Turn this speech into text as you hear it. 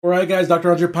All right, guys, Dr.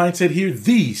 Roger Pineset here,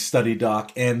 the study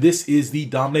doc, and this is the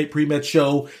Dominate Pre-Med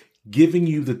Show, giving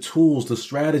you the tools, the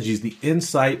strategies, the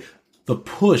insight, the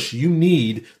push you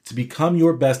need to become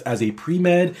your best as a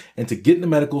pre-med and to get into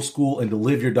medical school and to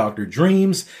live your doctor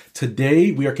dreams.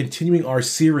 Today, we are continuing our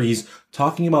series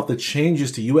talking about the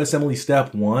changes to USMLE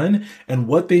Step 1 and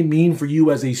what they mean for you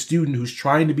as a student who's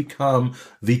trying to become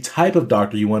the type of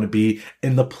doctor you want to be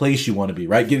in the place you want to be,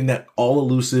 right? Getting that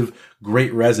all-elusive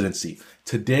great residency.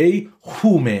 Today,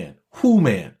 whoo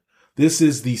man, this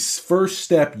is the first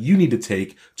step you need to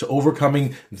take to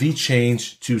overcoming the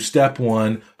change to Step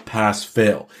 1, pass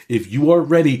fail. If you are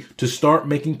ready to start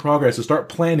making progress, to start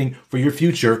planning for your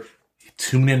future,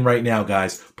 tune in right now,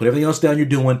 guys. Put everything else down you're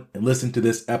doing and listen to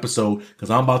this episode because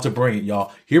I'm about to bring it,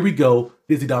 y'all. Here we go.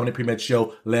 This is the Dominant Pre-Med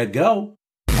Show. Let go.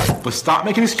 But stop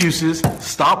making excuses.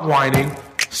 Stop whining.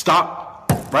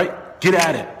 Stop, right? Get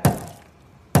at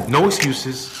it. No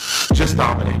excuses. Just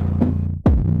dominate.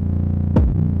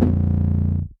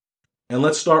 And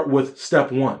let's start with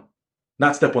Step 1.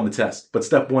 Not Step 1, the test, but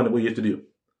Step 1, what you have to do.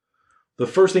 The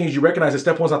first thing is you recognize that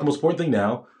Step 1 is not the most important thing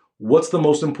now. What's the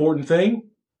most important thing?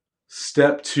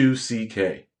 Step 2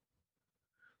 CK.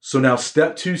 So now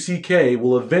Step 2 CK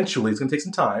will eventually, it's going to take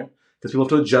some time because people have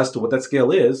to adjust to what that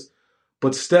scale is,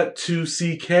 but Step 2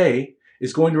 CK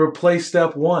is going to replace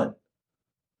Step 1.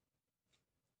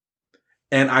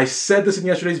 And I said this in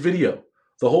yesterday's video.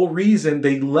 The whole reason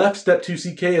they left Step 2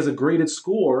 CK as a graded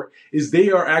score is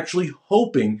they are actually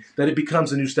hoping that it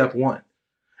becomes a new Step 1.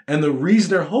 And the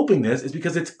reason they're hoping this is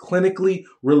because it's clinically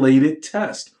related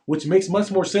test, which makes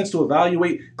much more sense to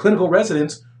evaluate clinical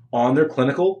residents on their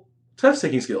clinical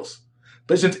test-taking skills.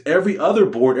 But since every other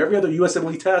board, every other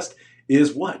USMLE test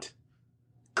is what?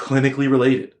 Clinically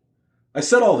related. I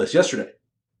said all this yesterday.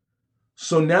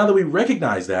 So now that we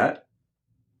recognize that,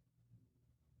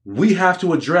 we have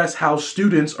to address how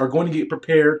students are going to get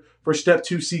prepared for Step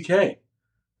 2 CK.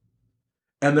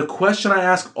 And the question I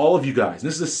ask all of you guys, and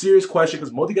this is a serious question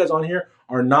because most of you guys on here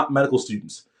are not medical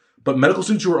students, but medical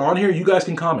students who are on here, you guys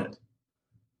can comment.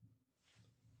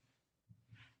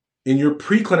 In your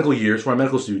preclinical years for my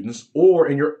medical students, or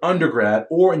in your undergrad,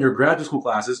 or in your graduate school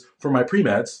classes for my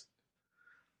pre-meds,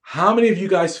 how many of you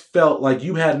guys felt like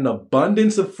you had an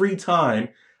abundance of free time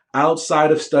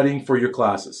outside of studying for your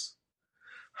classes?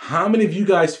 How many of you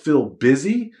guys feel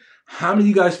busy? How many of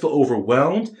you guys feel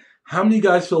overwhelmed? How many of you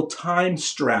guys feel time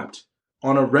strapped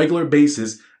on a regular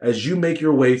basis as you make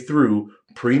your way through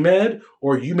pre-med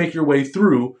or you make your way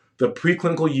through the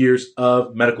preclinical years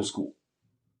of medical school?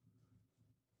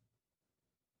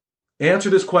 Answer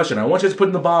this question. I want you to put it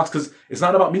in the box because it's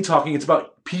not about me talking. It's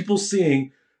about people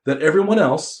seeing that everyone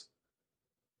else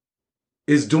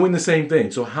is doing the same thing.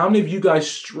 So how many of you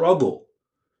guys struggle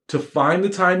to find the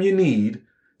time you need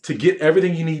to get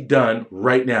everything you need done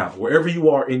right now, wherever you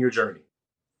are in your journey?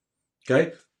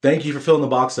 Okay? Thank you for filling the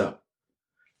box up.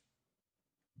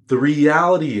 The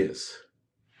reality is,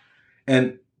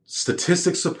 and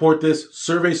statistics support this,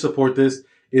 surveys support this,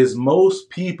 is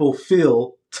most people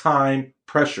feel time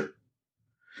pressure.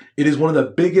 It is one of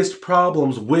the biggest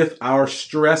problems with our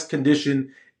stress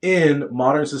condition in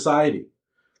modern society.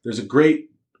 There's a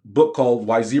great book called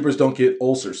Why Zebras Don't Get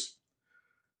Ulcers.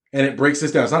 And it breaks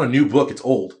this down. It's not a new book, it's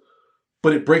old.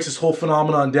 But it breaks this whole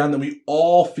phenomenon down that we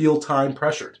all feel time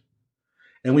pressured.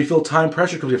 And we feel time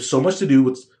pressure because we have so much to do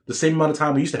with the same amount of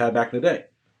time we used to have back in the day.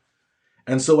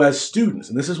 And so as students,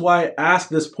 and this is why I ask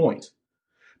this point,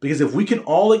 because if we can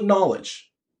all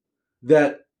acknowledge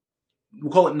that,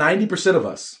 we'll call it 90% of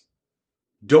us,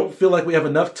 don't feel like we have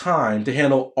enough time to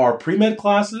handle our pre-med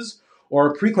classes or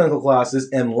our preclinical classes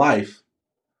and life,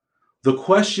 the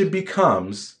question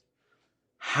becomes,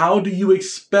 how do you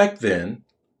expect then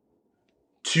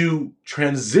to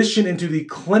transition into the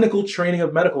clinical training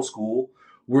of medical school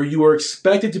where you are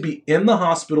expected to be in the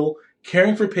hospital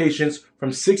caring for patients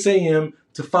from 6 a.m.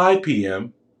 to 5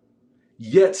 p.m.,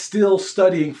 yet still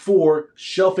studying for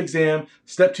shelf exam,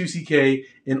 Step 2 CK,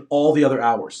 in all the other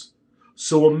hours?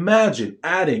 So imagine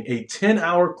adding a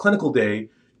 10-hour clinical day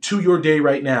to your day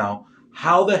right now.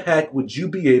 How the heck would you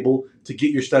be able to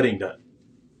get your studying done?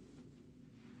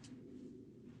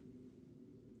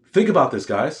 Think about this,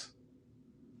 guys.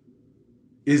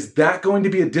 Is that going to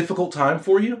be a difficult time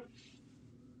for you?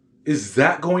 Is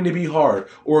that going to be hard?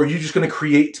 Or are you just going to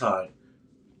create time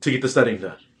to get the studying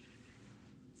done?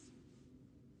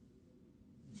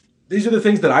 These are the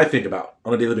things that I think about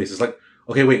on a daily basis. Like,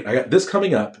 okay, wait, I got this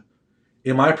coming up.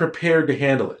 Am I prepared to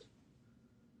handle it?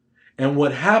 And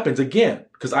what happens, again,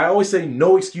 because I always say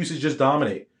no excuses, just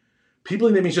dominate. People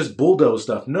think that means just bulldoze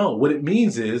stuff. No, what it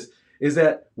means is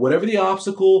that whatever the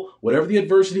obstacle, whatever the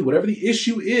adversity, whatever the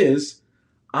issue is,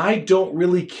 I don't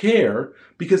really care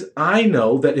because I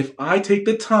know that if I take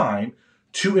the time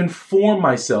to inform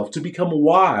myself, to become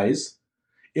wise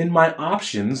in my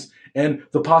options and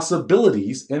the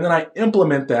possibilities, and then I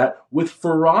implement that with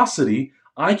ferocity,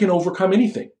 I can overcome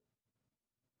anything.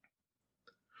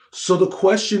 So the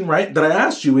question, right, that I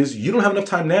asked you is, you don't have enough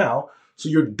time now, so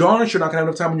you're darn sure not gonna have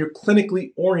enough time when you're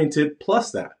clinically oriented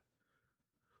plus that.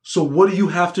 So what do you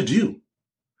have to do?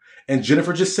 And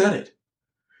Jennifer just said it.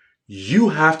 You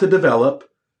have to develop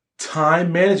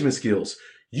time management skills.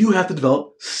 You have to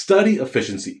develop study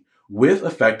efficiency with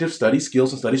effective study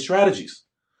skills and study strategies,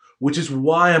 which is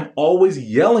why I'm always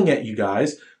yelling at you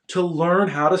guys to learn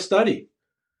how to study.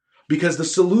 Because the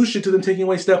solution to them taking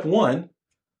away step one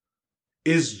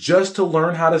is just to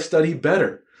learn how to study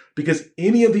better. Because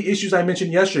any of the issues I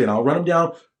mentioned yesterday, and I'll run them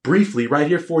down briefly right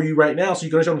here for you right now so you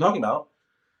can understand what I'm talking about.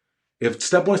 If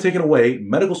step one is taken away,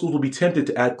 medical schools will be tempted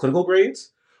to add clinical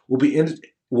grades, will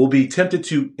be tempted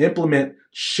to implement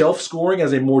shelf scoring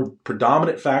as a more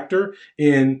predominant factor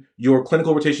in your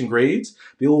clinical rotation grades.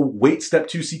 They will weight step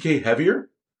 2 CK heavier.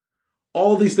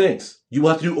 All of these things. You will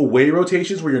have to do away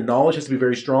rotations where your knowledge has to be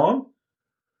very strong.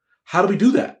 How do we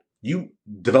do that? You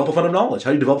develop a fund of knowledge. How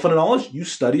do you develop a fund of knowledge? You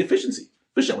study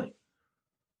efficiently.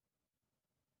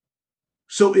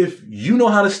 So if you know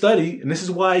how to study, and this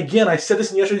is why, again, I said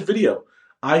this in yesterday's video,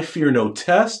 I fear no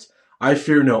test, I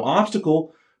fear no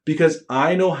obstacle, because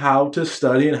I know how to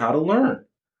study and how to learn.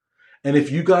 And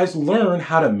if you guys learn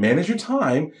how to manage your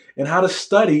time and how to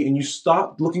study, and you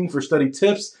stop looking for study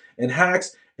tips and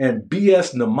hacks and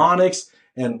BS mnemonics,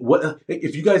 and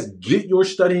if you guys get your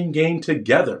studying game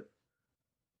together,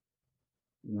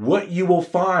 what you will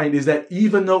find is that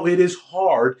even though it is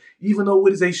hard, even though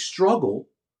it is a struggle,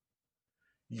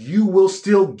 you will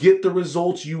still get the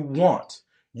results you want.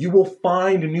 You will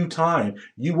find a new time.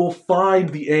 You will find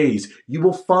the A's. You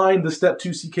will find the step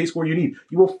 2 CK score you need.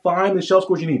 You will find the shelf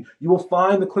scores you need. You will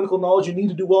find the clinical knowledge you need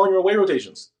to do well in your away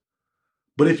rotations.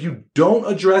 But if you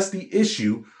don't address the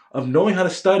issue of knowing how to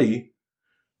study,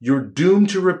 you're doomed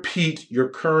to repeat your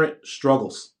current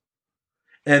struggles.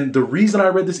 And the reason I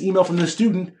read this email from this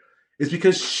student is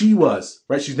because she was,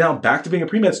 right? She's now back to being a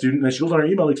pre-med student, and she goes on her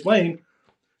email to explain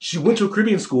she went to a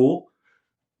Caribbean school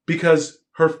because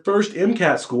her first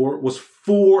MCAT score was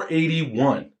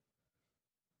 481.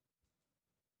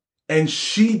 And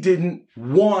she didn't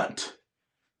want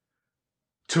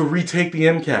to retake the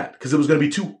MCAT because it was going to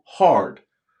be too hard.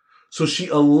 So she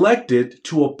elected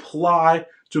to apply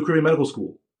to a Caribbean medical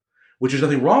school, which there's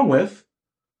nothing wrong with.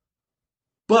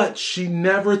 But she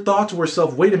never thought to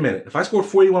herself, wait a minute, if I scored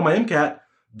 481 on my MCAT,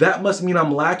 that must mean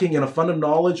I'm lacking in a fund of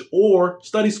knowledge or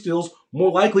study skills,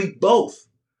 more likely both.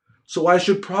 So I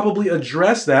should probably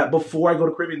address that before I go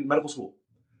to Caribbean medical school.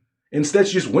 Instead,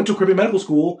 she just went to Caribbean medical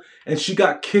school and she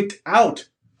got kicked out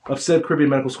of said Caribbean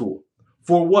medical school.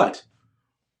 For what?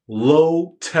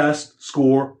 Low test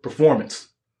score performance.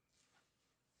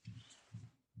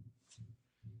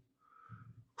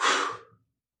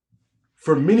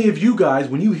 For many of you guys,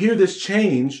 when you hear this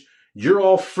change, you're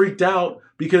all freaked out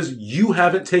because you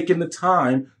haven't taken the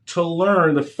time to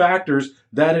learn the factors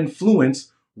that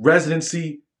influence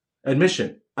residency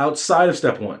admission outside of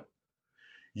step one.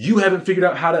 You haven't figured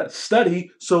out how to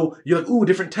study, so you're like, ooh,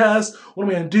 different tests. What am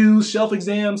I going to do? Shelf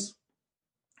exams.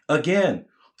 Again,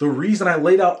 the reason I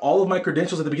laid out all of my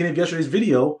credentials at the beginning of yesterday's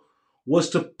video was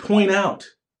to point out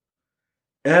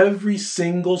every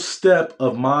single step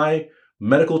of my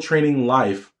medical training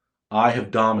life I have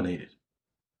dominated.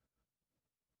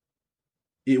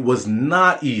 It was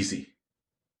not easy,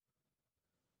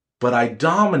 but I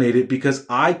dominated because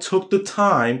I took the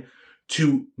time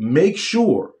to make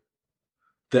sure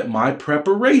that my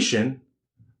preparation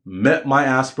met my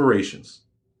aspirations.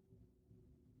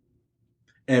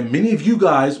 And many of you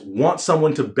guys want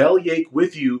someone to bellyache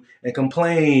with you and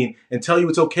complain and tell you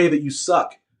it's okay that you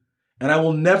suck. And I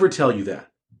will never tell you that.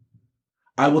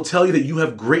 I will tell you that you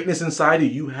have greatness inside you.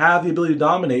 You have the ability to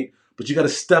dominate, but you got to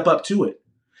step up to it.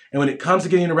 And when it comes to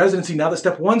getting into residency, now that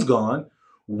step one's gone,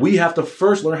 we have to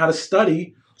first learn how to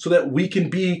study so that we can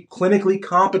be clinically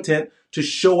competent to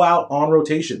show out on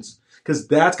rotations, because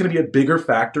that's going to be a bigger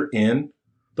factor in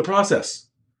the process.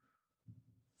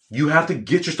 You have to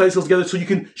get your study skills together so you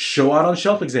can show out on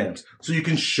shelf exams, so you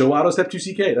can show out on step 2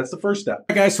 CK. That's the first step. All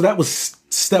right, guys, so that was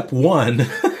step one,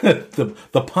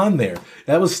 the pun there.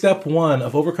 That was step one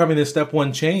of overcoming this step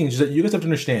one change that you guys have to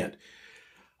understand.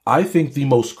 I think the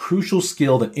most crucial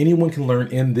skill that anyone can learn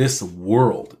in this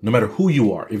world, no matter who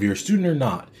you are, if you're a student or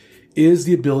not, is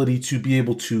the ability to be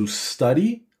able to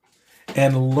study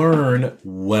and learn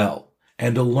well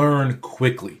and to learn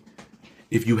quickly.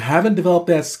 If you haven't developed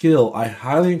that skill, I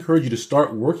highly encourage you to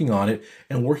start working on it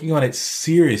and working on it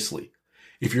seriously.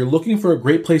 If you're looking for a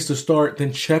great place to start,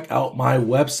 then check out my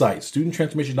website,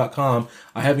 studenttransformation.com.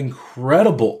 I have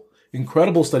incredible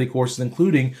study courses,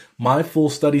 including my full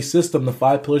study system, the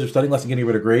 5 pillars of studying less and getting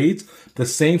rid of grades, the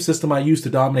same system I use to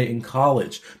dominate in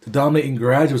college, to dominate in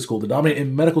graduate school, to dominate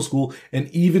in medical school, and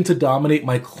even to dominate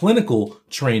my clinical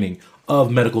training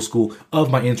of medical school, of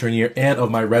my intern year, and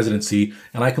of my residency.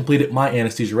 And I completed my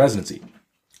anesthesia residency.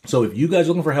 So if you guys are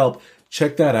looking for help,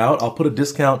 check that out. I'll put a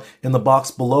discount in the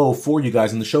box below for you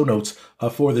guys in the show notes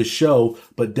for this show,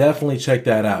 but definitely check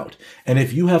that out. And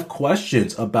if you have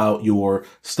questions about your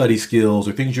study skills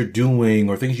or things you're doing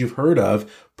or things you've heard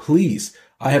of, please,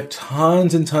 I have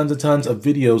tons and tons and tons of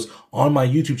videos on my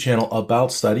YouTube channel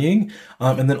about studying.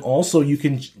 And then also you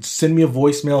can send me a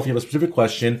voicemail if you have a specific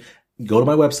question. Go to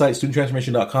my website,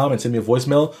 studenttransformation.com, and send me a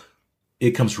voicemail.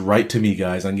 It comes right to me,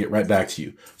 guys. I can get right back to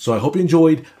you. So I hope you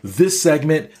enjoyed this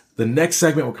segment. The next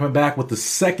segment, we're coming back with the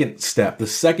second step, the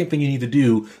second thing you need to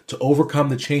do to overcome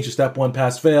the change to step 1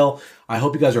 pass fail. I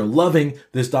hope you guys are loving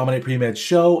this Dominate Pre-Med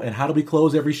show. And how do we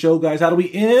close every show, guys? How do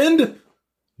we end?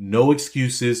 No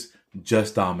excuses,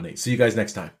 just dominate. See you guys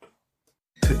next time.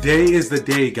 Today is the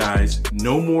day, guys.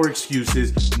 No more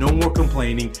excuses, no more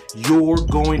complaining. You're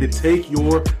going to take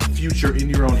your future in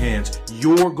your own hands.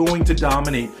 You're going to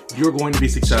dominate. You're going to be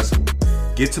successful.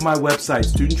 Get to my website,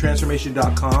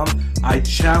 studenttransformation.com. I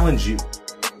challenge you.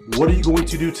 What are you going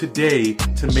to do today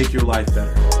to make your life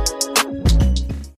better?